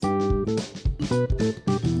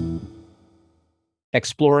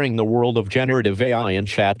Exploring the world of generative AI and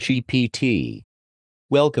ChatGPT.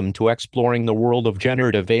 Welcome to Exploring the World of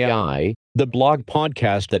Generative AI, the blog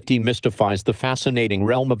podcast that demystifies the fascinating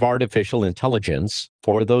realm of artificial intelligence.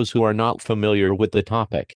 For those who are not familiar with the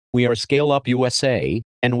topic, we are Scale Up USA,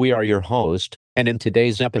 and we are your host, and in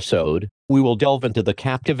today's episode, we will delve into the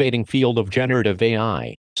captivating field of generative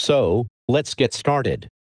AI. So, let's get started.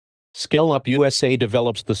 Scale Up USA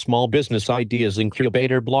develops the Small Business Ideas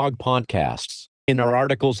Incubator blog podcasts. In our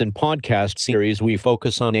articles and podcast series, we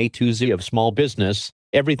focus on A to Z of small business,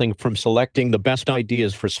 everything from selecting the best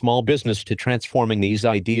ideas for small business to transforming these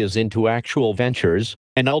ideas into actual ventures,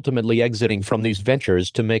 and ultimately exiting from these ventures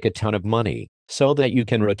to make a ton of money, so that you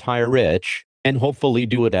can retire rich, and hopefully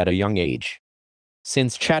do it at a young age.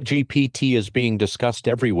 Since ChatGPT is being discussed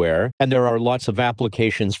everywhere, and there are lots of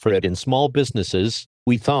applications for it in small businesses,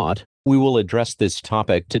 we thought we will address this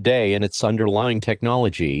topic today and its underlying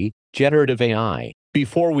technology, generative AI.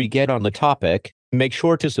 Before we get on the topic, make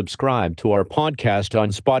sure to subscribe to our podcast on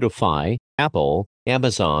Spotify, Apple,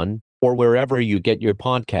 Amazon, or wherever you get your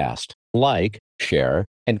podcast. Like, share,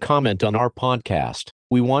 and comment on our podcast.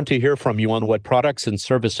 We want to hear from you on what products and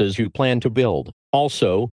services you plan to build.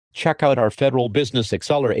 Also, check out our Federal Business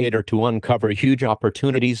Accelerator to uncover huge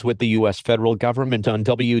opportunities with the U.S. federal government on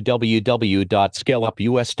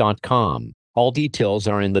www.scaleupus.com. All details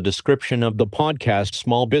are in the description of the podcast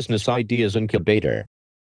Small Business Ideas Incubator.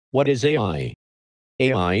 What is AI?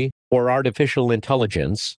 AI, or artificial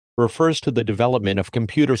intelligence, refers to the development of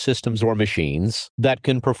computer systems or machines that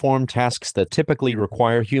can perform tasks that typically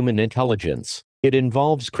require human intelligence. It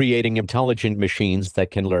involves creating intelligent machines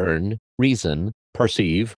that can learn, reason,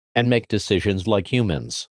 perceive, and make decisions like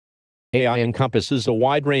humans. AI encompasses a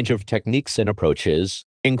wide range of techniques and approaches,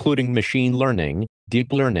 including machine learning,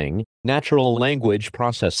 deep learning, natural language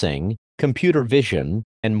processing, computer vision,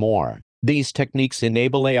 and more. These techniques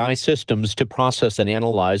enable AI systems to process and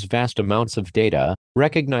analyze vast amounts of data,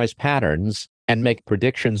 recognize patterns, and make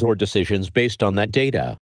predictions or decisions based on that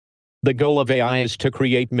data. The goal of AI is to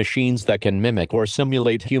create machines that can mimic or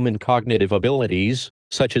simulate human cognitive abilities,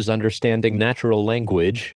 such as understanding natural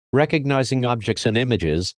language, recognizing objects and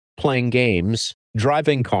images, playing games,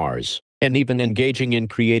 driving cars, and even engaging in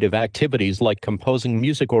creative activities like composing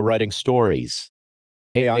music or writing stories.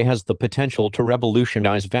 AI has the potential to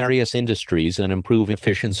revolutionize various industries and improve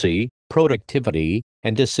efficiency, productivity,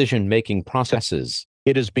 and decision-making processes.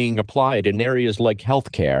 It is being applied in areas like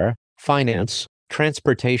healthcare, finance,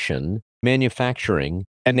 transportation, manufacturing,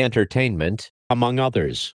 and entertainment, among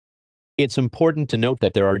others. It's important to note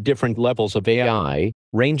that there are different levels of AI,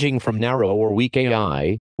 ranging from narrow or weak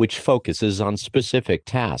AI, which focuses on specific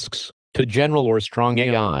tasks, to general or strong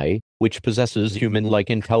AI, which possesses human-like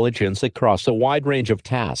intelligence across a wide range of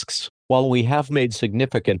tasks. While we have made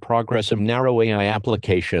significant progress in narrow AI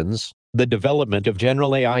applications, the development of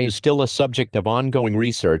general AI is still a subject of ongoing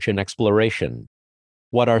research and exploration.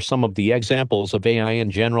 What are some of the examples of AI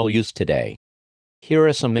in general use today? Here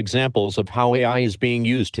are some examples of how AI is being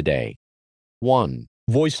used today. 1.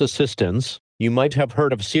 Voice assistants. You might have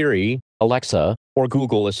heard of Siri, Alexa, or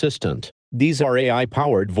Google Assistant. These are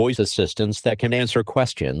AI-powered voice assistants that can answer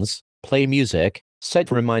questions, play music,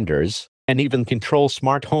 set reminders, and even control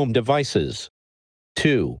smart home devices.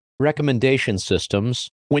 2. Recommendation systems.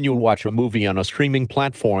 When you watch a movie on a streaming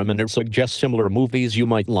platform and it suggests similar movies you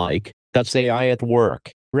might like, that's AI at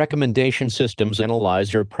work. Recommendation systems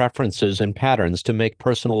analyze your preferences and patterns to make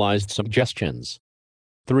personalized suggestions.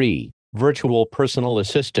 3. Virtual personal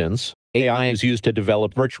assistants. AI is used to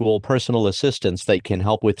develop virtual personal assistants that can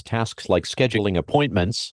help with tasks like scheduling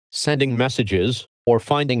appointments, sending messages, or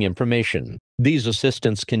finding information. These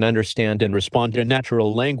assistants can understand and respond to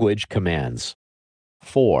natural language commands.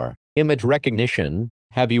 4. Image recognition.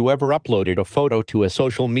 Have you ever uploaded a photo to a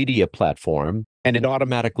social media platform, and it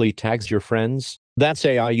automatically tags your friends? That's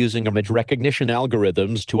AI using image recognition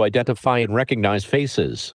algorithms to identify and recognize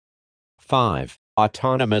faces. 5.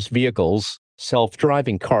 Autonomous vehicles.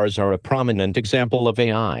 Self-driving cars are a prominent example of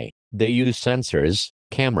AI. They use sensors,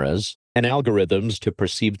 cameras, and algorithms to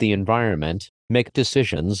perceive the environment, make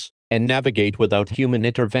decisions, and navigate without human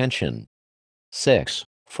intervention. 6.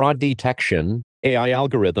 Fraud detection. AI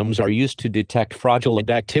algorithms are used to detect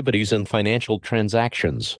fraudulent activities in financial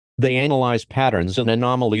transactions. They analyze patterns and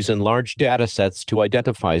anomalies in large datasets to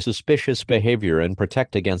identify suspicious behavior and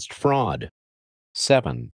protect against fraud.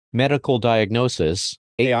 7. Medical diagnosis.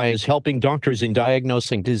 AI is helping doctors in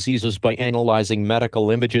diagnosing diseases by analyzing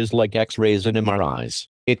medical images like X-rays and MRIs.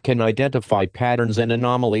 It can identify patterns and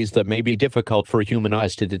anomalies that may be difficult for human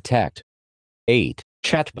eyes to detect. 8.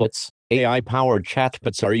 Chatbots. AI-powered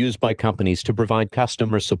chatbots are used by companies to provide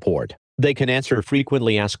customer support. They can answer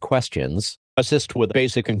frequently asked questions, assist with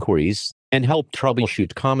basic inquiries, and help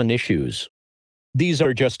troubleshoot common issues. These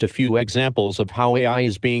are just a few examples of how AI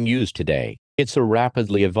is being used today. It's a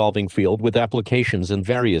rapidly evolving field with applications in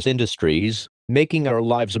various industries, making our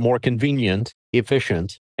lives more convenient,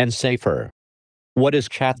 efficient, and safer. What is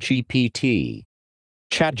ChatGPT?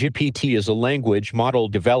 ChatGPT is a language model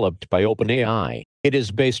developed by OpenAI. It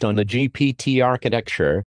is based on the GPT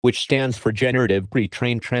architecture, which stands for Generative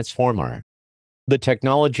Pre-trained Transformer. The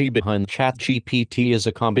technology behind ChatGPT is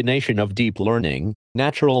a combination of deep learning,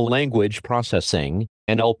 natural language processing,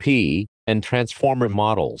 NLP, and transformer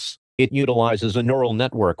models. It utilizes a neural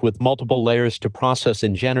network with multiple layers to process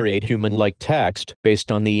and generate human-like text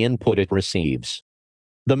based on the input it receives.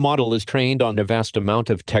 The model is trained on a vast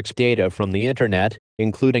amount of text data from the internet,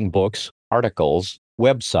 including books, articles,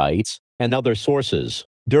 websites, and other sources.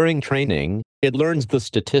 During training, it learns the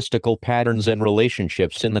statistical patterns and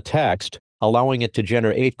relationships in the text, allowing it to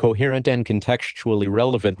generate coherent and contextually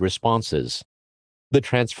relevant responses. The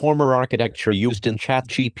transformer architecture used in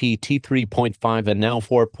ChatGPT 3.5 and now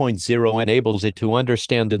 4.0 enables it to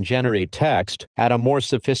understand and generate text at a more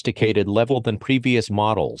sophisticated level than previous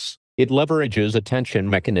models. It leverages attention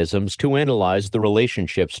mechanisms to analyze the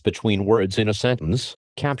relationships between words in a sentence,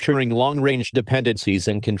 capturing long-range dependencies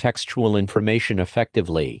and contextual information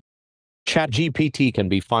effectively. ChatGPT can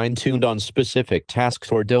be fine-tuned on specific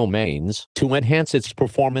tasks or domains to enhance its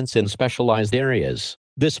performance in specialized areas.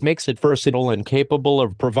 This makes it versatile and capable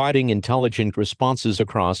of providing intelligent responses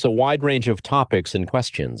across a wide range of topics and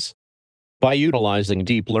questions. By utilizing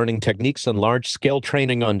deep learning techniques and large-scale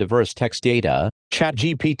training on diverse text data,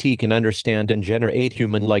 ChatGPT can understand and generate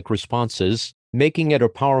human-like responses, making it a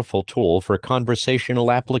powerful tool for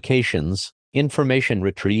conversational applications, information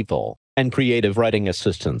retrieval, and creative writing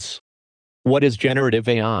assistance. What is generative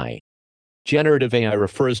AI? Generative AI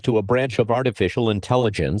refers to a branch of artificial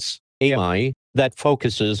intelligence, AI, that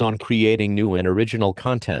focuses on creating new and original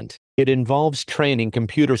content. It involves training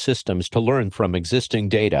computer systems to learn from existing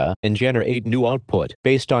data and generate new output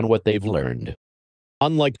based on what they've learned.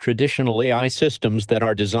 Unlike traditional AI systems that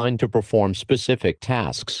are designed to perform specific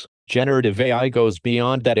tasks, generative AI goes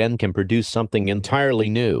beyond that and can produce something entirely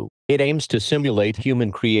new. It aims to simulate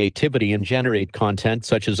human creativity and generate content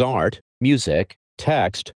such as art, music,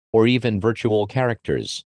 text, or even virtual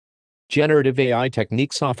characters. Generative AI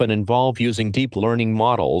techniques often involve using deep learning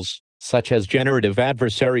models, such as generative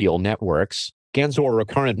adversarial networks, GANs or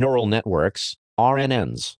recurrent neural networks,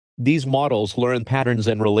 RNNs. These models learn patterns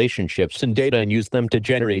and relationships in data and use them to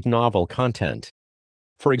generate novel content.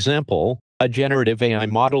 For example, a generative AI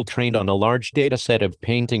model trained on a large dataset of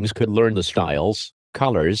paintings could learn the styles,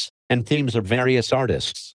 colors, and themes of various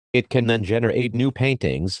artists. It can then generate new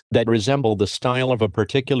paintings that resemble the style of a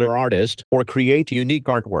particular artist or create unique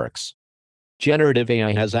artworks. Generative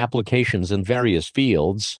AI has applications in various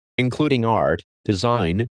fields, including art,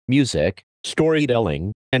 design, music,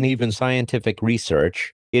 storytelling, and even scientific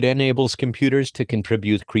research. It enables computers to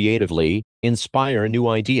contribute creatively, inspire new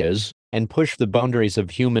ideas, and push the boundaries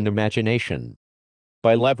of human imagination.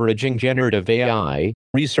 By leveraging generative AI,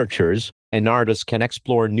 researchers and artists can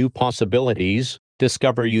explore new possibilities,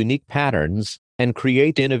 discover unique patterns, and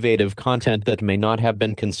create innovative content that may not have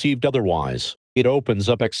been conceived otherwise. It opens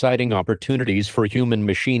up exciting opportunities for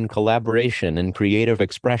human-machine collaboration and creative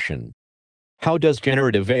expression. How does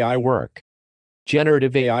generative AI work?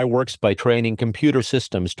 Generative AI works by training computer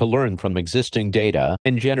systems to learn from existing data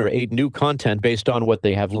and generate new content based on what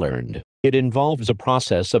they have learned. It involves a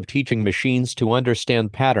process of teaching machines to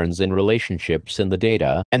understand patterns and relationships in the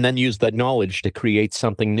data and then use that knowledge to create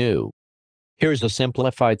something new. Here's a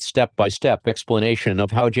simplified step-by-step explanation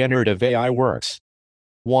of how generative AI works.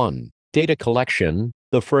 1. Data collection.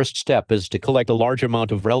 The first step is to collect a large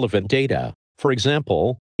amount of relevant data. For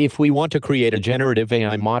example, if we want to create a generative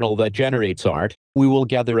AI model that generates art, we will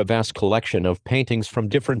gather a vast collection of paintings from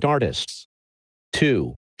different artists.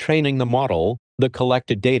 2. Training the model. The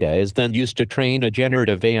collected data is then used to train a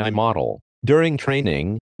generative AI model. During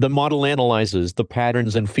training, the model analyzes the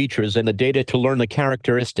patterns and features in the data to learn the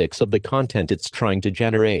characteristics of the content it's trying to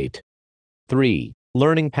generate. 3.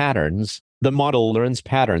 Learning patterns. The model learns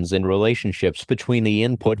patterns in relationships between the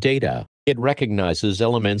input data. It recognizes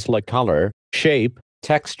elements like color, shape,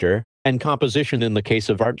 texture, and composition in the case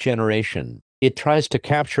of art generation. It tries to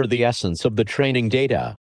capture the essence of the training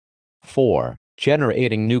data. 4.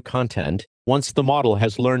 Generating new content. Once the model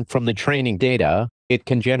has learned from the training data, it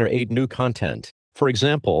can generate new content. For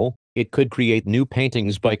example, it could create new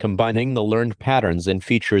paintings by combining the learned patterns and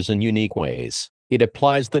features in unique ways. It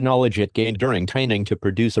applies the knowledge it gained during training to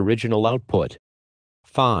produce original output.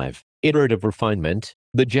 5. Iterative refinement.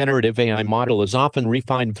 The generative AI model is often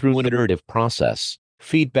refined through an iterative process.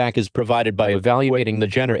 Feedback is provided by evaluating the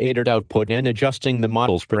generated output and adjusting the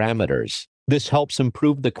model's parameters. This helps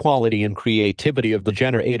improve the quality and creativity of the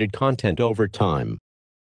generated content over time.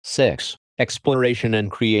 6. Exploration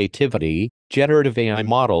and creativity. Generative AI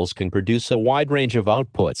models can produce a wide range of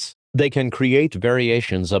outputs. They can create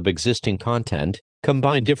variations of existing content,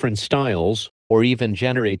 combine different styles, or even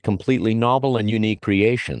generate completely novel and unique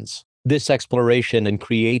creations. This exploration and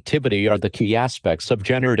creativity are the key aspects of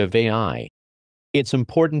generative AI. It's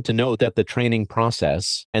important to note that the training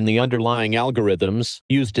process and the underlying algorithms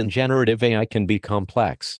used in generative AI can be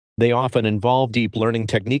complex. They often involve deep learning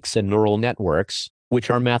techniques and neural networks, which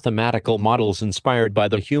are mathematical models inspired by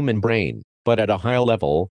the human brain. But at a high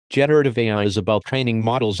level, generative AI is about training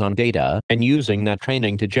models on data and using that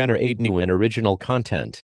training to generate new and original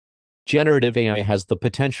content. Generative AI has the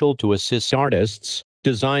potential to assist artists,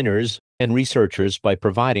 designers, and researchers by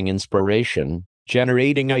providing inspiration,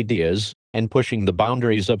 generating ideas, and pushing the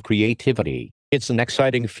boundaries of creativity. It's an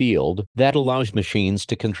exciting field that allows machines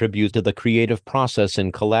to contribute to the creative process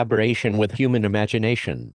in collaboration with human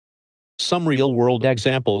imagination. Some real-world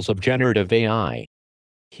examples of generative AI.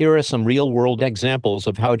 Here are some real-world examples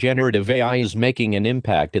of how generative AI is making an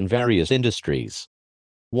impact in various industries.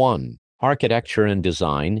 1. Architecture and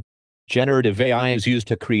design. Generative AI is used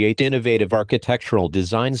to create innovative architectural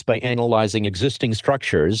designs by analyzing existing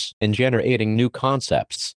structures and generating new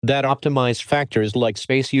concepts that optimize factors like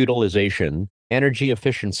space utilization, energy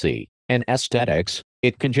efficiency, and aesthetics.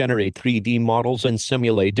 It can generate 3D models and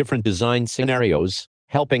simulate different design scenarios,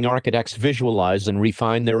 helping architects visualize and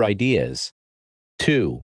refine their ideas.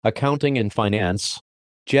 2. Accounting and finance.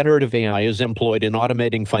 Generative AI is employed in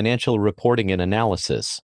automating financial reporting and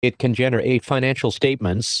analysis. It can generate financial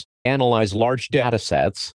statements, analyze large data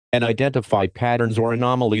sets, and identify patterns or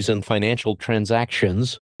anomalies in financial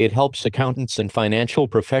transactions. It helps accountants and financial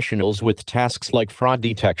professionals with tasks like fraud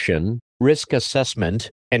detection, risk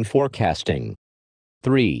assessment, and forecasting.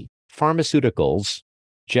 3. Pharmaceuticals.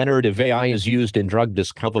 Generative AI is used in drug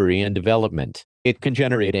discovery and development. It can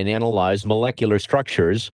generate and analyze molecular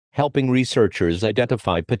structures, helping researchers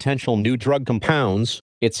identify potential new drug compounds.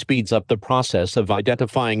 It speeds up the process of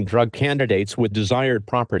identifying drug candidates with desired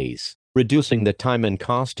properties, reducing the time and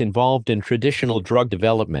cost involved in traditional drug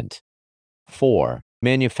development. 4.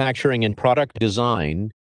 Manufacturing and product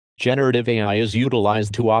design. Generative AI is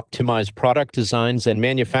utilized to optimize product designs and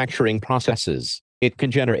manufacturing processes. It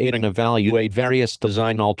can generate and evaluate various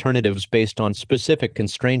design alternatives based on specific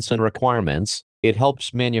constraints and requirements. It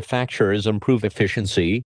helps manufacturers improve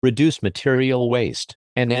efficiency, reduce material waste,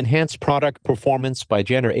 and enhance product performance by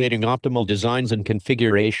generating optimal designs and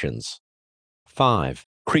configurations. 5.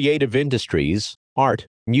 Creative industries, art,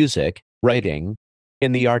 music, writing.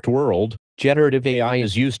 In the art world, generative AI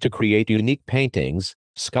is used to create unique paintings,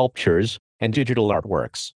 sculptures, and digital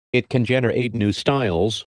artworks. It can generate new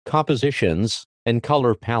styles, compositions, and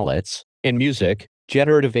color palettes. In music,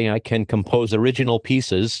 generative AI can compose original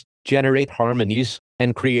pieces, generate harmonies,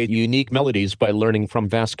 and create unique melodies by learning from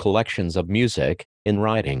vast collections of music. In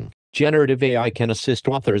writing, generative AI can assist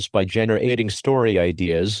authors by generating story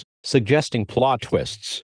ideas, suggesting plot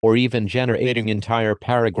twists, or even generating entire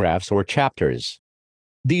paragraphs or chapters.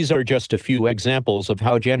 These are just a few examples of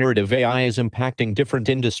how generative AI is impacting different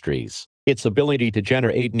industries. Its ability to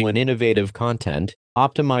generate new and innovative content,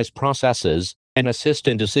 optimize processes, and assist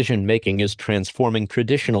in decision-making is transforming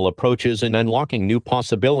traditional approaches and unlocking new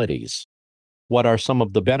possibilities. What are some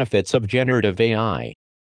of the benefits of generative AI?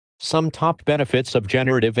 Some top benefits of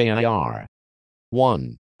generative AI are: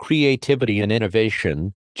 1. Creativity and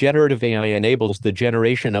innovation. Generative AI enables the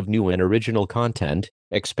generation of new and original content,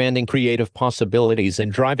 expanding creative possibilities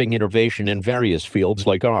and driving innovation in various fields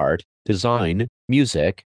like art, design,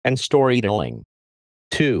 music, and storytelling.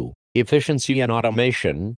 2. Efficiency and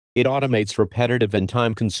automation. It automates repetitive and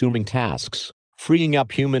time-consuming tasks, freeing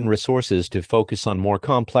up human resources to focus on more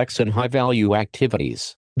complex and high-value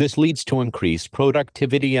activities. This leads to increased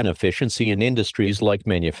productivity and efficiency in industries like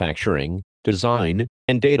manufacturing, design,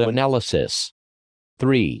 and data analysis.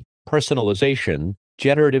 3. Personalization.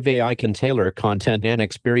 Generative AI can tailor content and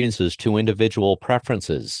experiences to individual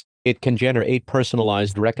preferences. It can generate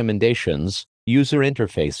personalized recommendations, user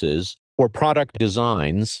interfaces, or product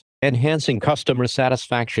designs, enhancing customer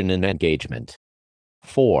satisfaction and engagement.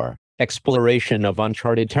 4. Exploration of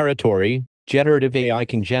uncharted territory. Generative AI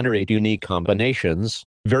can generate unique combinations,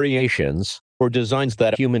 variations, or designs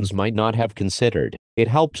that humans might not have considered. It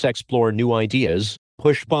helps explore new ideas,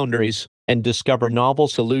 push boundaries, and discover novel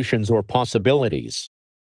solutions or possibilities.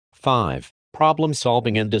 5. Problem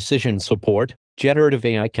solving and decision support. Generative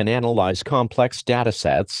AI can analyze complex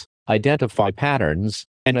datasets, identify patterns,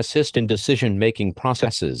 and assist in decision-making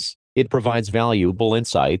processes. It provides valuable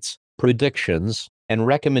insights, predictions, and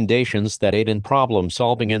recommendations that aid in problem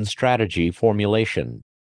solving and strategy formulation.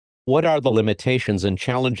 What are the limitations and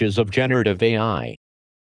challenges of generative AI?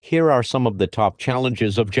 Here are some of the top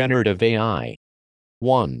challenges of generative AI.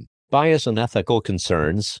 1. Bias and ethical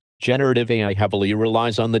concerns. Generative AI heavily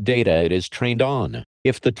relies on the data it is trained on.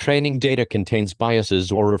 If the training data contains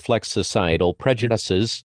biases or reflects societal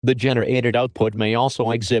prejudices, the generated output may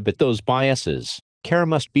also exhibit those biases. Care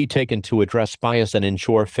must be taken to address bias and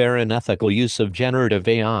ensure fair and ethical use of generative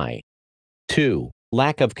AI. 2.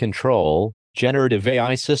 Lack of control. Generative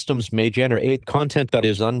AI systems may generate content that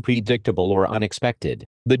is unpredictable or unexpected.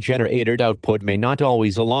 The generated output may not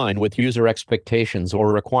always align with user expectations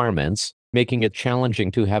or requirements, making it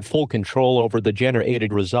challenging to have full control over the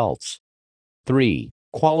generated results. 3.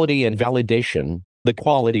 Quality and validation. The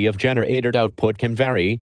quality of generated output can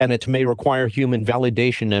vary, and it may require human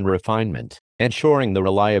validation and refinement. Ensuring the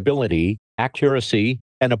reliability, accuracy,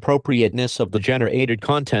 and appropriateness of the generated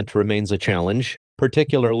content remains a challenge,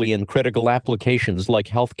 particularly in critical applications like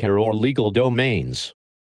healthcare or legal domains.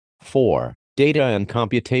 4. Data and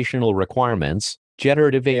computational requirements.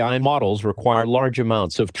 Generative AI models require large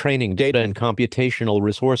amounts of training data and computational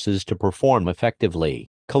resources to perform effectively.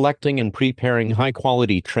 Collecting and preparing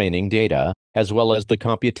high-quality training data, as well as the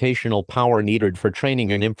computational power needed for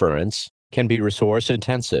training and inference, can be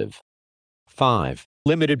resource-intensive. 5.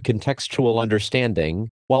 Limited contextual understanding.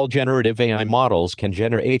 While generative AI models can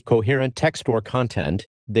generate coherent text or content,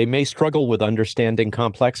 they may struggle with understanding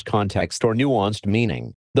complex context or nuanced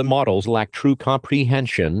meaning. The models lack true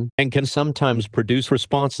comprehension and can sometimes produce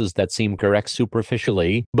responses that seem correct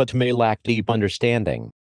superficially but may lack deep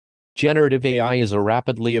understanding. Generative AI is a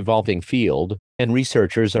rapidly evolving field, and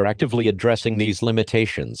researchers are actively addressing these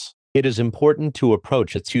limitations. It is important to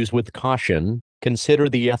approach its use with caution, consider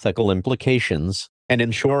the ethical implications, and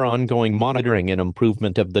ensure ongoing monitoring and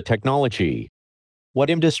improvement of the technology. What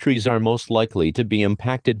industries are most likely to be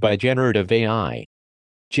impacted by generative AI?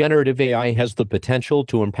 Generative AI has the potential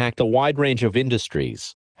to impact a wide range of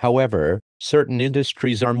industries. However, certain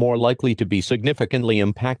industries are more likely to be significantly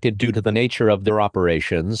impacted due to the nature of their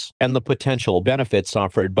operations and the potential benefits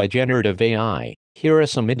offered by generative AI. Here are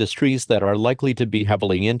some industries that are likely to be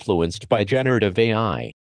heavily influenced by generative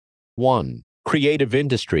AI. 1. Creative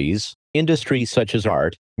industries. Industries such as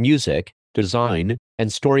art, music, design,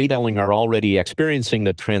 and storytelling are already experiencing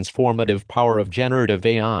the transformative power of generative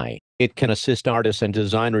AI. It can assist artists and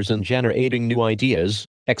designers in generating new ideas,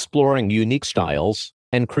 exploring unique styles,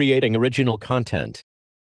 and creating original content.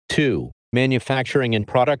 2. Manufacturing and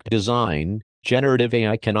product design. Generative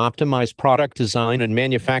AI can optimize product design and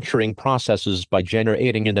manufacturing processes by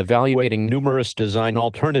generating and evaluating numerous design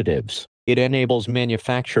alternatives. It enables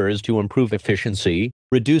manufacturers to improve efficiency,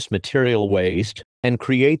 reduce material waste, and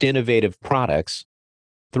create innovative products.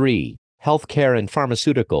 3. Healthcare and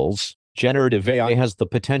pharmaceuticals. Generative AI has the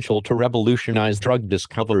potential to revolutionize drug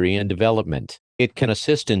discovery and development. It can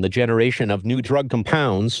assist in the generation of new drug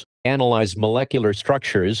compounds, analyze molecular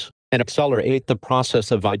structures, and accelerate the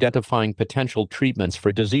process of identifying potential treatments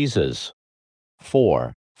for diseases.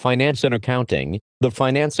 4. Finance and accounting. The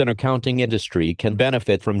finance and accounting industry can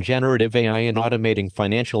benefit from generative AI in automating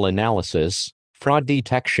financial analysis, fraud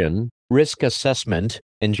detection, risk assessment,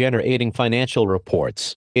 and generating financial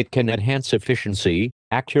reports. It can enhance efficiency,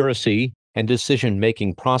 accuracy, and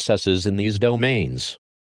decision-making processes in these domains.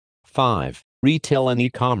 5. Retail and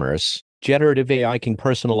e-commerce. Generative AI can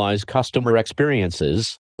personalize customer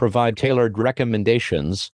experiences, provide tailored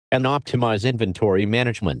recommendations, and optimize inventory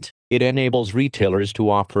management. It enables retailers to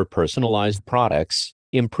offer personalized products,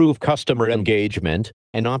 improve customer engagement,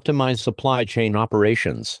 and optimize supply chain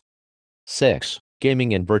operations. 6.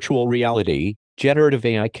 Gaming and virtual reality. Generative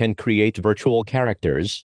AI can create virtual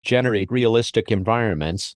characters, generate realistic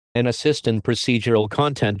environments, and assist in procedural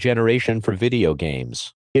content generation for video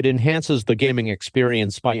games. It enhances the gaming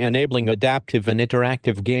experience by enabling adaptive and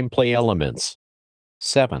interactive gameplay elements.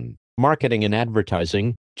 7. Marketing and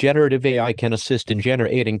advertising. Generative AI can assist in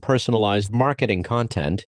generating personalized marketing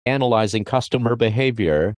content, analyzing customer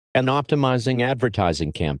behavior, and optimizing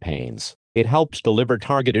advertising campaigns. It helps deliver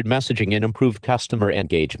targeted messaging and improve customer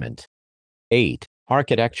engagement. 8.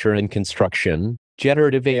 Architecture and construction.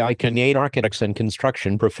 Generative AI can aid architects and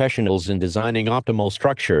construction professionals in designing optimal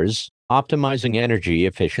structures, optimizing energy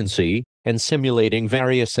efficiency, and simulating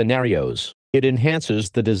various scenarios. It enhances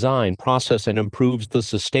the design process and improves the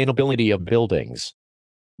sustainability of buildings.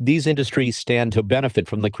 These industries stand to benefit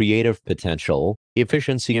from the creative potential,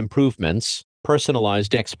 efficiency improvements,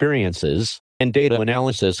 personalized experiences, and data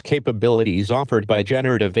analysis capabilities offered by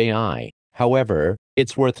generative AI. However,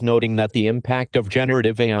 it's worth noting that the impact of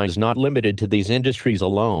generative AI is not limited to these industries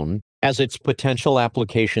alone, as its potential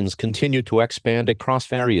applications continue to expand across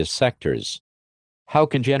various sectors. How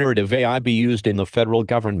can generative AI be used in the federal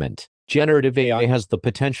government? Generative AI has the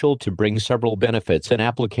potential to bring several benefits and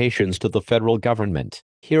applications to the federal government.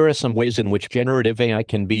 Here are some ways in which generative AI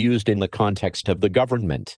can be used in the context of the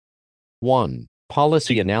government. 1.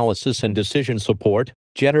 Policy analysis and decision support.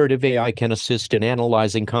 Generative AI can assist in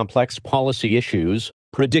analyzing complex policy issues,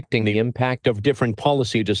 predicting the impact of different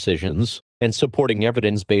policy decisions, and supporting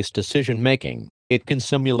evidence-based decision-making. It can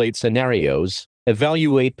simulate scenarios,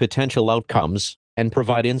 evaluate potential outcomes, and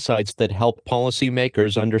provide insights that help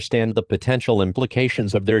policymakers understand the potential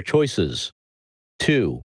implications of their choices.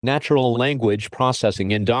 2. Natural language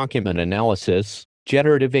processing and document analysis.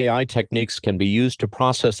 Generative AI techniques can be used to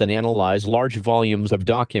process and analyze large volumes of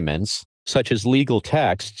documents, such as legal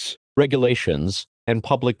texts, regulations, and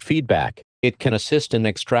public feedback. It can assist in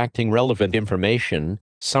extracting relevant information,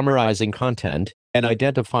 summarizing content, and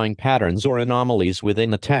identifying patterns or anomalies within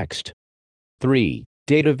the text. 3.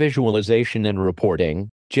 Data visualization and reporting.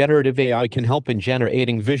 Generative AI can help in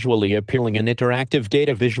generating visually appealing and interactive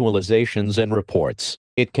data visualizations and reports.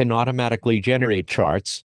 It can automatically generate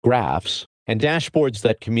charts, graphs, and dashboards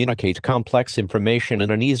that communicate complex information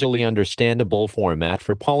in an easily understandable format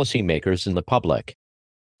for policymakers and the public.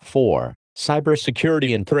 4.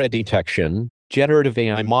 Cybersecurity and threat detection. Generative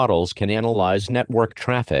AI models can analyze network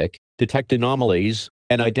traffic, detect anomalies,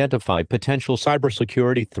 and identify potential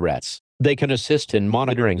cybersecurity threats. They can assist in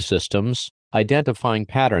monitoring systems, identifying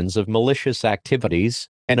patterns of malicious activities,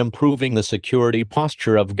 and improving the security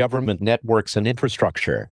posture of government networks and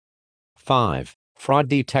infrastructure. 5. Fraud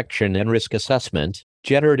detection and risk assessment.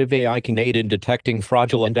 Generative AI can aid in detecting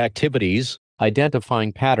fraudulent activities,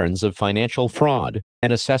 identifying patterns of financial fraud,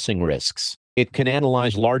 and assessing risks. It can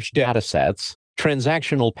analyze large datasets,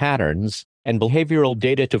 transactional patterns, and behavioral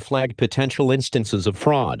data to flag potential instances of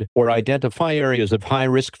fraud or identify areas of high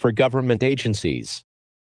risk for government agencies.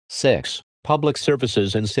 6. Public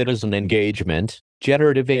services and citizen engagement.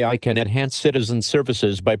 Generative AI can enhance citizen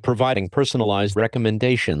services by providing personalized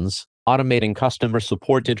recommendations, automating customer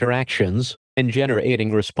support interactions, and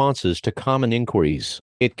generating responses to common inquiries.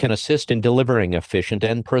 It can assist in delivering efficient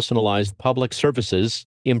and personalized public services,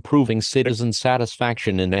 improving citizen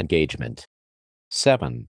satisfaction and engagement.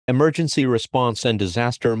 7. Emergency response and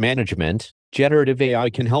disaster management. Generative AI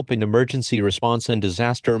can help in emergency response and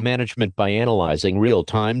disaster management by analyzing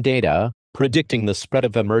real-time data, predicting the spread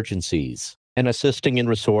of emergencies, and assisting in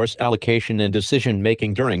resource allocation and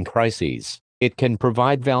decision-making during crises. It can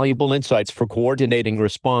provide valuable insights for coordinating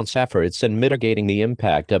response efforts and mitigating the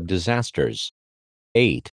impact of disasters.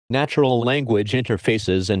 8. Natural language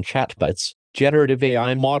interfaces and chatbots. Generative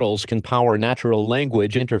AI models can power natural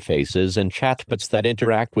language interfaces and chatbots that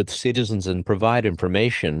interact with citizens and provide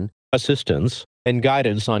information, assistance, and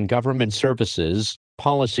guidance on government services,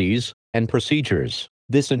 policies, and procedures.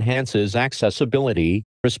 This enhances accessibility,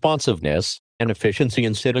 responsiveness, and efficiency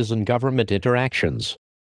in citizen government interactions.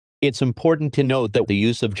 It's important to note that the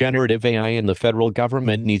use of generative AI in the federal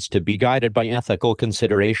government needs to be guided by ethical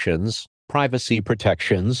considerations, privacy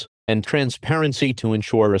protections, and transparency to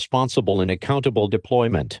ensure responsible and accountable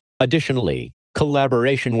deployment. Additionally,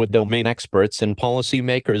 collaboration with domain experts and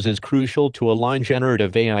policymakers is crucial to align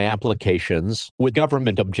generative AI applications with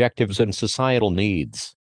government objectives and societal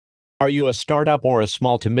needs. Are you a startup or a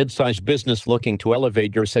small to mid-sized business looking to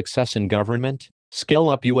elevate your success in government? Scale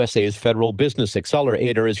Up USA's Federal Business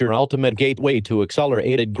Accelerator is your ultimate gateway to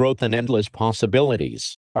accelerated growth and endless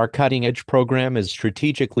possibilities. Our cutting-edge program is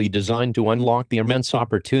strategically designed to unlock the immense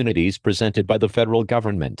opportunities presented by the federal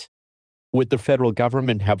government. With the federal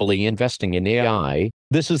government heavily investing in AI,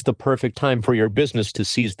 this is the perfect time for your business to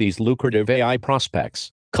seize these lucrative AI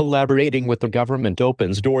prospects. Collaborating with the government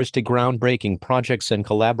opens doors to groundbreaking projects and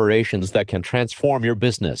collaborations that can transform your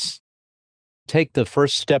business. Take the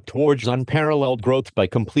first step towards unparalleled growth by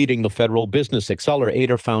completing the Federal Business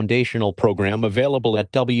Accelerator Foundational Program available at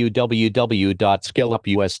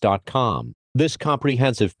www.scaleupus.com. This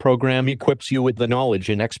comprehensive program equips you with the knowledge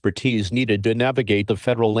and expertise needed to navigate the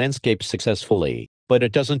federal landscape successfully. But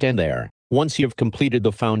it doesn't end there. Once you've completed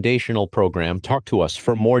the foundational program, talk to us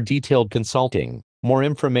for more detailed consulting. More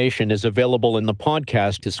information is available in the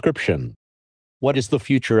podcast description. What is the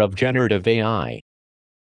future of generative AI?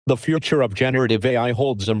 The future of generative AI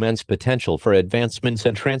holds immense potential for advancements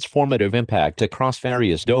and transformative impact across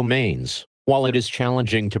various domains. While it is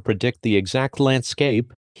challenging to predict the exact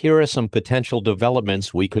landscape, Here are some potential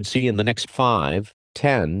developments we could see in the next 5,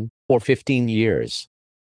 10, or 15 years.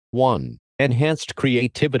 1. Enhanced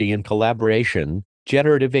creativity and collaboration.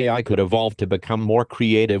 Generative AI could evolve to become more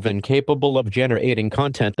creative and capable of generating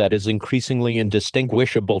content that is increasingly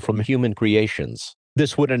indistinguishable from human creations.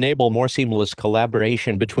 This would enable more seamless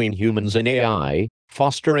collaboration between humans and AI,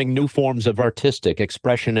 fostering new forms of artistic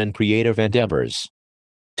expression and creative endeavors.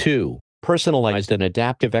 2. Personalized and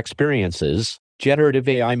adaptive experiences. Generative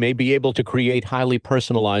AI may be able to create highly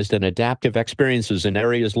personalized and adaptive experiences in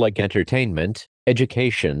areas like entertainment,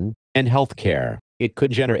 education, and healthcare. It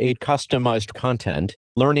could generate customized content,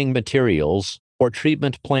 learning materials, or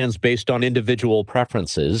treatment plans based on individual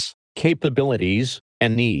preferences, capabilities,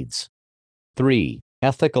 and needs. 3.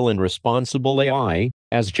 Ethical and responsible AI.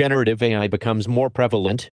 As generative AI becomes more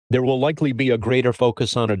prevalent, there will likely be a greater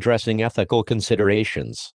focus on addressing ethical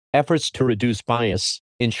considerations. Efforts to reduce bias,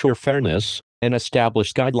 ensure fairness, and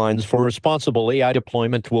establish guidelines for responsible AI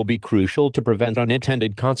deployment will be crucial to prevent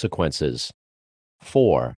unintended consequences.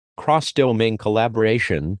 4. Cross-domain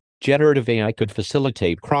collaboration. Generative AI could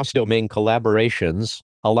facilitate cross-domain collaborations,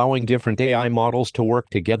 allowing different AI models to work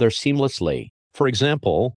together seamlessly. For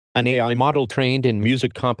example, an AI model trained in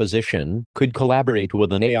music composition could collaborate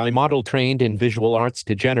with an AI model trained in visual arts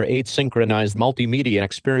to generate synchronized multimedia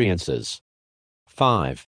experiences.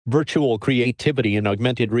 5. Virtual creativity and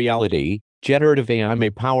augmented reality. Generative AI may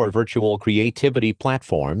power virtual creativity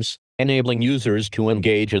platforms, enabling users to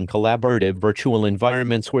engage in collaborative virtual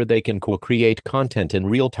environments where they can co-create content in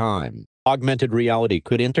real time. Augmented reality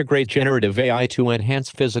could integrate generative AI to enhance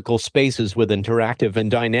physical spaces with interactive and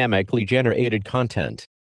dynamically generated content.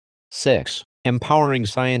 6. Empowering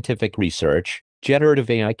scientific research. Generative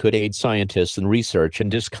AI could aid scientists in research and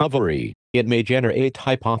discovery. It may generate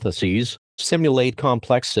hypotheses, simulate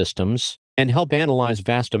complex systems, and help analyze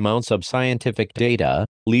vast amounts of scientific data,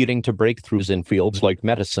 leading to breakthroughs in fields like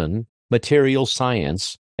medicine, material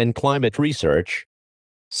science, and climate research.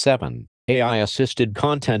 7. AI-assisted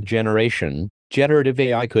content generation. Generative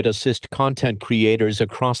AI could assist content creators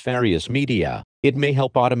across various media. It may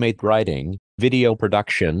help automate writing, video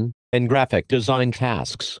production, and graphic design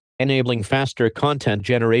tasks, enabling faster content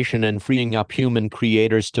generation and freeing up human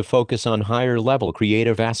creators to focus on higher-level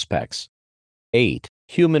creative aspects. 8.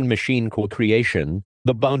 Human-machine co-creation.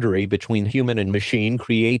 The boundary between human and machine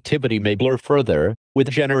creativity may blur further, with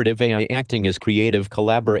generative AI acting as creative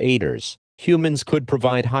collaborators. Humans could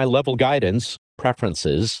provide high-level guidance,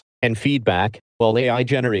 preferences, and feedback, while AI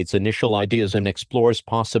generates initial ideas and explores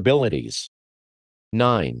possibilities.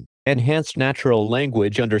 9. Enhanced natural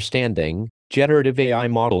language understanding. Generative AI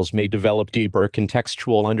models may develop deeper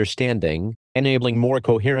contextual understanding, enabling more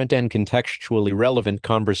coherent and contextually relevant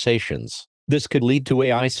conversations. This could lead to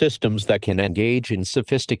AI systems that can engage in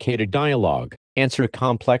sophisticated dialogue, answer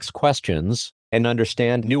complex questions, and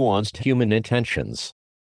understand nuanced human intentions.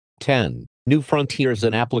 10. New frontiers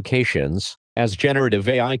and applications. As generative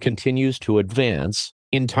AI continues to advance,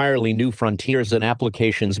 entirely new frontiers and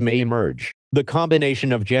applications may emerge. The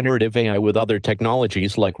combination of generative AI with other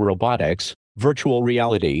technologies like robotics, virtual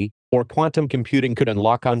reality, or quantum computing could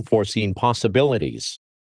unlock unforeseen possibilities.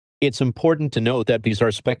 It's important to note that these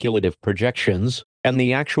are speculative projections, and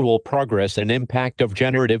the actual progress and impact of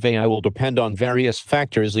generative AI will depend on various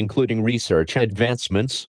factors including research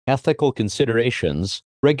advancements, ethical considerations,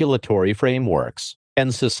 regulatory frameworks,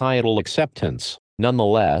 and societal acceptance.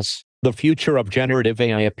 Nonetheless, the future of generative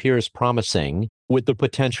AI appears promising, with the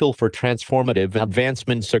potential for transformative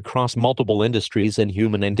advancements across multiple industries and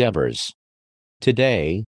human endeavors.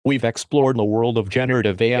 Today, we've explored the world of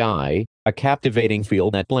generative AI, a captivating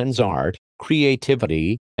field that blends art,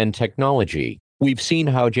 creativity, and technology. We've seen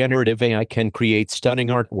how generative AI can create stunning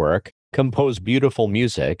artwork, compose beautiful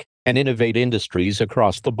music, and innovate industries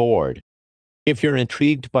across the board. If you're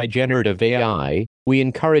intrigued by generative AI, we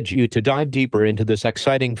encourage you to dive deeper into this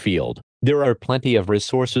exciting field. There are plenty of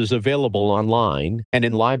resources available online and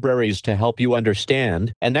in libraries to help you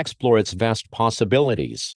understand and explore its vast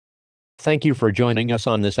possibilities. Thank you for joining us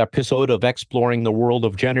on this episode of Exploring the World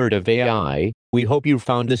of Generative AI. We hope you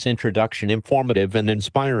found this introduction informative and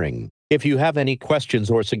inspiring. If you have any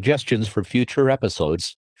questions or suggestions for future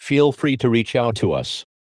episodes, feel free to reach out to us.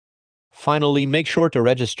 Finally, make sure to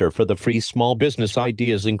register for the free Small Business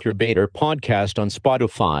Ideas Incubator podcast on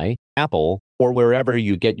Spotify, Apple, or wherever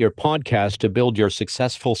you get your podcast to build your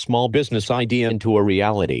successful small business idea into a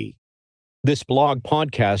reality. This blog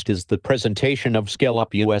podcast is the presentation of Scale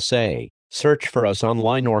Up USA. Search for us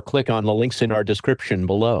online or click on the links in our description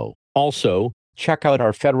below. Also, check out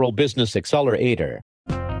our Federal Business Accelerator,